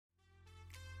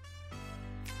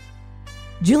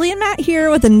Julie and Matt here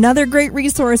with another great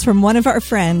resource from one of our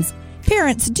friends.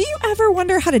 Parents, do you ever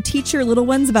wonder how to teach your little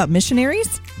ones about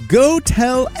missionaries? Go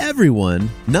Tell Everyone,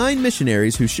 9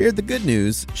 missionaries who shared the good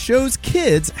news, shows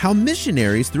kids how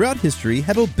missionaries throughout history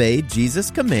have obeyed Jesus'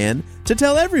 command to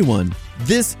tell everyone.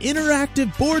 This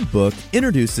interactive board book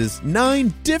introduces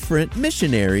 9 different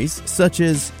missionaries, such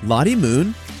as Lottie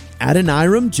Moon,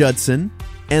 Adoniram Judson,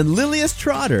 and Lilias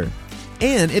Trotter.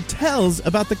 And it tells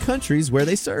about the countries where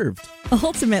they served.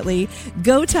 Ultimately,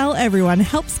 Go Tell Everyone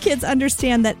helps kids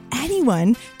understand that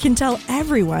anyone can tell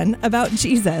everyone about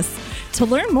Jesus. To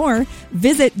learn more,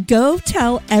 visit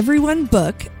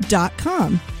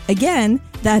gotelleveryonebook.com. Again,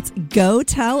 that's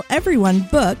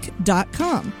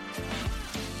gotelleveryonebook.com.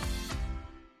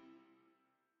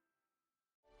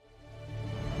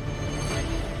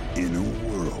 In a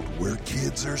world where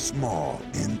kids are small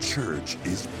and church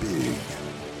is big,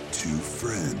 2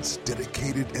 friends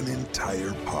dedicated an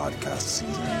entire podcast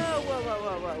season.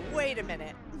 Whoa. Wait a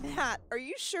minute. Matt, are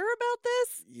you sure about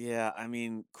this? Yeah, I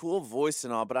mean, cool voice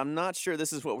and all, but I'm not sure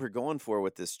this is what we're going for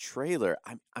with this trailer.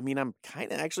 I'm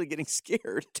kind of actually getting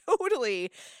scared.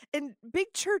 Totally. And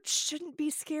big church shouldn't be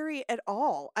scary at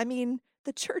all. I mean,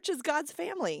 the church is God's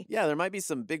family. Yeah, there might be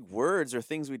some big words or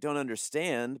things we don't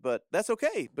understand, but that's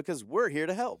okay because we're here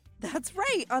to help. That's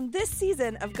right. On this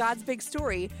season of God's Big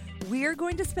Story, we're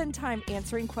going to spend time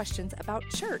answering questions about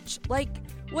church, like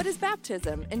what is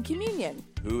baptism and communion?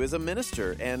 Who is a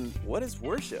minister and what is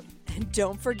worship? And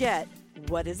don't forget,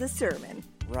 what is a sermon?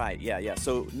 Right, yeah.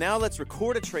 So now let's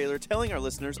record a trailer telling our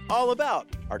listeners all about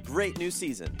our great new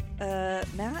season.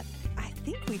 Matt, I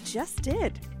think we just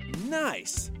did.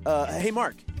 Nice. Hey,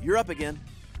 Mark, you're up again.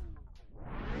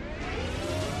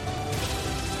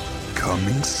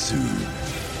 Coming soon,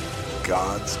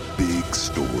 God's Big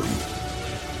Story,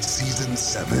 Season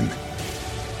 7,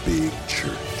 Big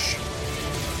Church.